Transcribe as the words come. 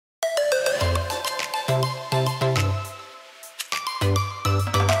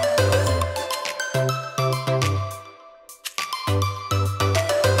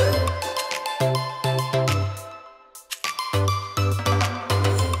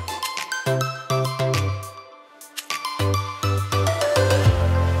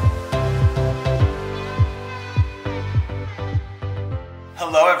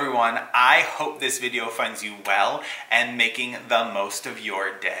Hello everyone, I hope this video finds you well and making the most of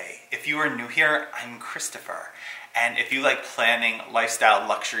your day. If you are new here, I'm Christopher. And if you like planning, lifestyle,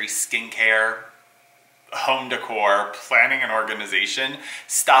 luxury, skincare, home decor, planning and organization,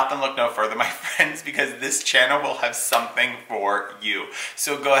 stop and look no further, my friends, because this channel will have something for you.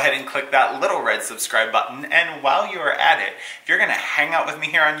 So go ahead and click that little red subscribe button, and while you are at it, if you're gonna hang out with me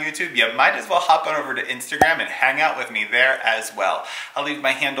here on YouTube, you might as well hop on over to Instagram and hang out with me there as well. I'll leave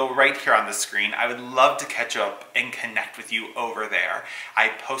my handle right here on the screen. I would love to catch up and connect with you over there. I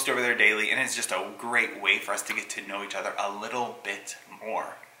post over there daily, and it's just a great way for us to get to know each other a little bit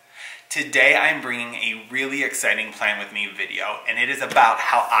more. Today I'm bringing a really exciting Plan With Me video, and it is about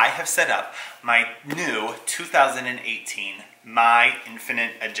how I have set up my new 2018 My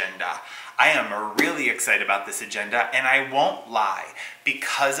Infinite Agenda. I am really excited about this agenda, and I won't lie,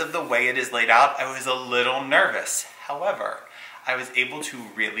 because of the way it is laid out, I was a little nervous. However, I was able to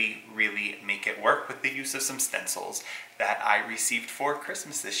really make it work with the use of some stencils that I received for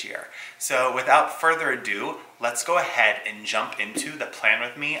Christmas this year. So without further ado, let's go ahead and jump into the Plan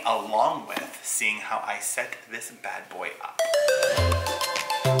With Me, along with seeing how I set this bad boy up.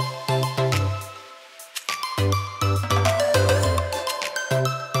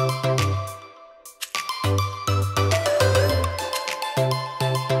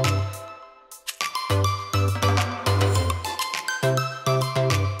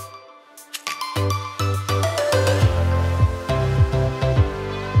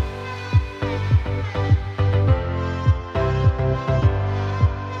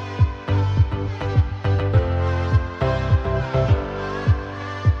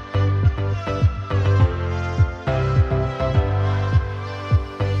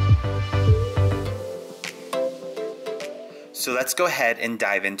 So let's go ahead and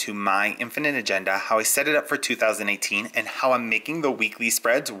dive into My Infinite Agenda, how I set it up for 2018, and how I'm making the weekly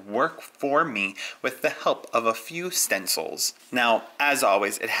spreads work for me with the help of a few stencils. Now, as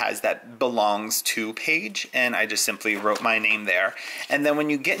always, it has that belongs to page, and I just simply wrote my name there. And then when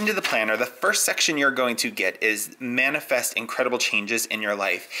you get into the planner, the first section you're going to get is manifest incredible changes in your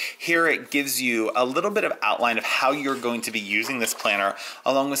life. Here it gives you a little bit of outline of how you're going to be using this planner,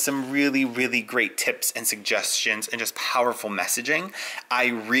 along with some really great tips and suggestions and just powerful messaging. I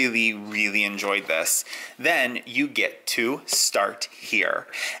really enjoyed this. Then you get to start here.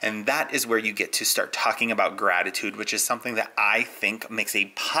 And that is where you get to start talking about gratitude, which is something that I think makes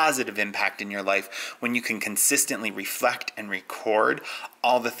a positive impact in your life when you can consistently reflect and record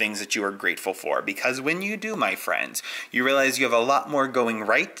all the things that you are grateful for. Because when you do, my friends, you realize you have a lot more going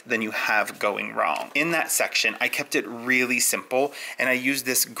right than you have going wrong. In that section, I kept it really simple, and I used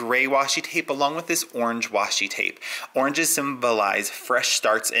this gray washi tape along with this orange washi tape. Oranges symbolize fresh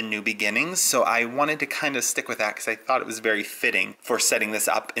starts and new beginnings, so I wanted to kind of stick with that because I thought it was very fitting for setting this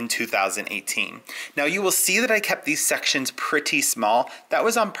up in 2018. Now you will see that I kept these sections pretty small. That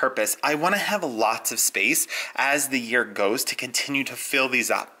was on purpose. I want to have lots of space as the year goes to continue to fill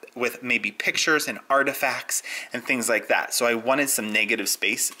these up with maybe pictures and artifacts and things like that. So I wanted some negative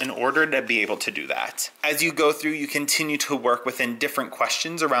space in order to be able to do that. As you go through, you continue to work within different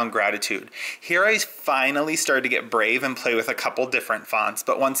questions around gratitude. Here I finally started to get brave and play with a couple different fonts,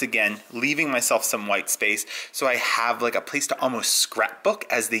 but once again, leaving myself some white space so I have like a place to almost scrapbook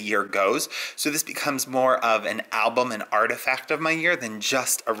as the year goes. So this becomes more of an album and artifact of my year than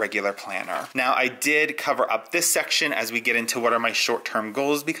just a regular planner. Now I did cover up this section as we get into what are my short-term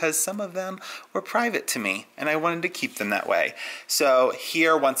goals, because some of them were private to me and I wanted to keep them that way. So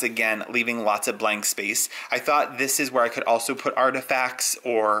here, once again, leaving lots of blank space. I thought this is where I could also put artifacts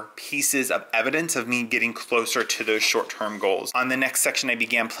or pieces of evidence of me getting closer to those short-term goals. On the next section, I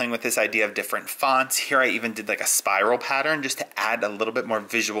began playing with this idea of different fonts. Here I even did like a spiral pattern just to add a little bit more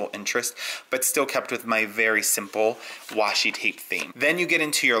visual interest, but still kept with my very simple washi tape theme. Then you get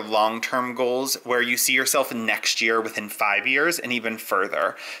into your long-term goals, where you see yourself next year, within 5 years, and even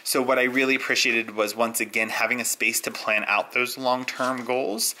further. So what I really appreciated was, once again, having a space to plan out those long-term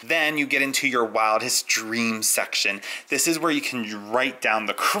goals. Then you get into your wildest dreams section. This is where you can write down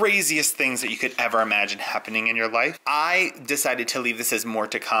the craziest things that you could ever imagine happening in your life. I decided to leave this as more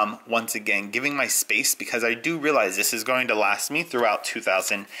to come, once again, giving my space, because I do realize this is going to last me throughout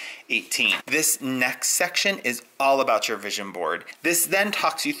 2018. This next section is all about your vision board. This then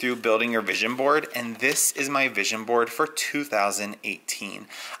talks you through building your vision board, and this is my vision board for 2018.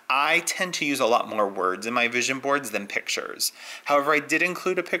 I tend to use a lot more words in my vision boards than pictures. However, I did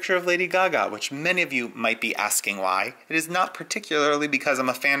include a picture of Lady Gaga, which many of you might be asking why. It is not particularly because I'm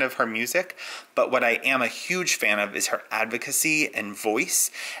a fan of her music, but what I am a huge fan of is her advocacy and voice,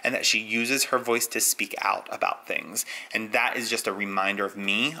 and that she uses her voice to speak out about things. And that is just a reminder of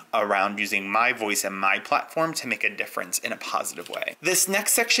me around using my voice and my platform to make a difference in a positive way. This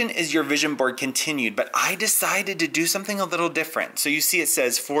next section is your vision board continued, but I decided to do something a little different. So you see it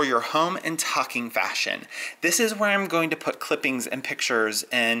says, for your home and talking fashion. This is where I'm going to put clippings and pictures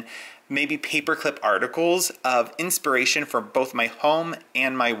and maybe paperclip articles of inspiration for both my home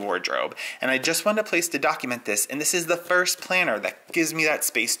and my wardrobe. And I just wanted a place to document this, and this is the first planner that gives me that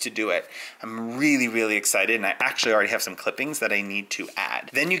space to do it. I'm really, really excited, and I actually already have some clippings that I need to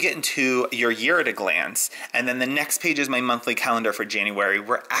add. Then you get into your year at a glance, and then the next page is my monthly calendar for January.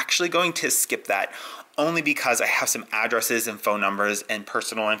 We're actually going to skip that only because I have some addresses and phone numbers and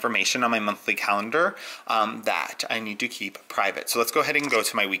personal information on my monthly calendar that I need to keep private. So let's go ahead and go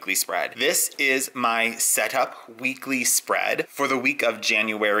to my weekly spread. This is my setup weekly spread for the week of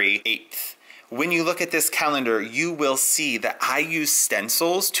January 8th. When you look at this calendar, you will see that I use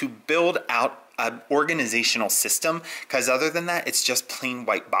stencils to build out an organizational system, because other than that, it's just plain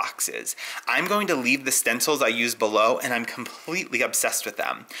white boxes. I'm going to leave the stencils I use below, and I'm completely obsessed with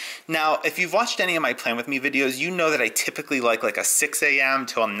them. Now, if you've watched any of my Plan With Me videos, you know that I typically like a 6 a.m.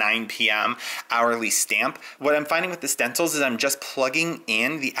 till 9 p.m. hourly stamp. What I'm finding with the stencils is I'm just plugging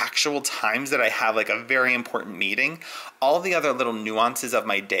in the actual times that I have like a very important meeting. All the other little nuances of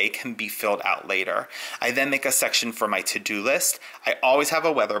my day can be filled out later. I then make a section for my to-do list. I always have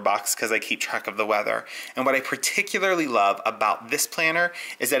a weather box because I keep track of the weather. And what I particularly love about this planner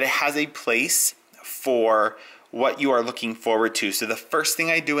is that it has a place for what you are looking forward to. So the first thing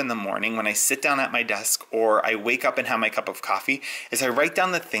I do in the morning when I sit down at my desk or I wake up and have my cup of coffee is I write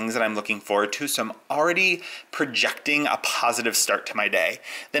down the things that I'm looking forward to, so I'm already projecting a positive start to my day.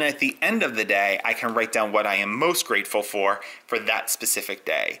 Then at the end of the day, I can write down what I am most grateful for that specific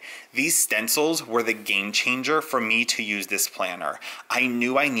day. These stencils were the game changer for me to use this planner. I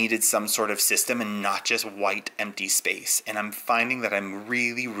knew I needed some sort of system and not just white empty space, and I'm finding that I'm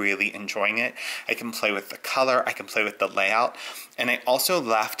really, really enjoying it. I can play with the color, I can play with the layout, and I also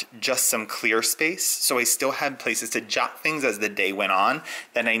left just some clear space, so I still had places to jot things as the day went on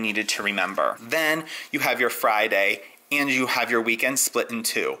that I needed to remember. Then you have your Friday and you have your weekend split in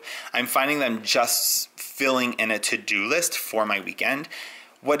two. I'm finding them just filling in a to-do list for my weekend.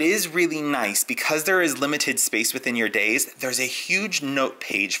 What is really nice, because there is limited space within your days, there's a huge note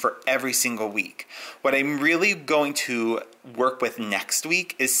page for every single week. What I'm really going to work with next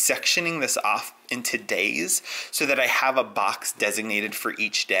week is sectioning this off into days so that I have a box designated for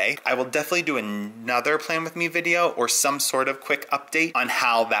each day. I will definitely do another Plan With Me video or some sort of quick update on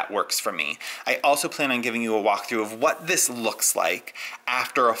how that works for me. I also plan on giving you a walkthrough of what this looks like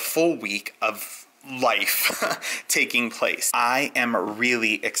after a full week of life taking place. I am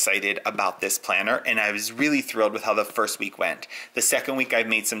really excited about this planner, and I was really thrilled with how the first week went. The second week I've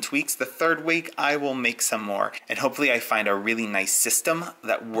made some tweaks. The third week I will make some more, and hopefully I find a really nice system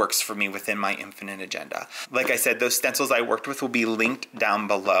that works for me within my infinite agenda. Like I said, those stencils I worked with will be linked down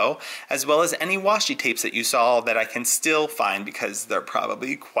below, as well as any washi tapes that you saw that I can still find because they're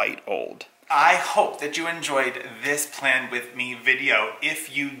probably quite old. I hope that you enjoyed this Plan With Me video.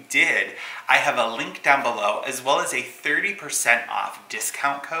 If you did, I have a link down below as well as a 30% off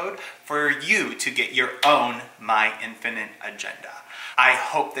discount code for you to get your own My Infinite Agenda. I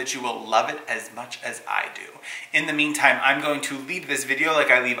hope that you will love it as much as I do. In the meantime, I'm going to leave this video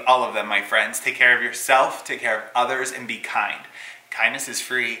like I leave all of them, my friends. Take care of yourself, take care of others, and be kind. Kindness is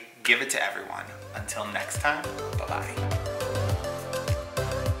free. Give it to everyone. Until next time, bye-bye.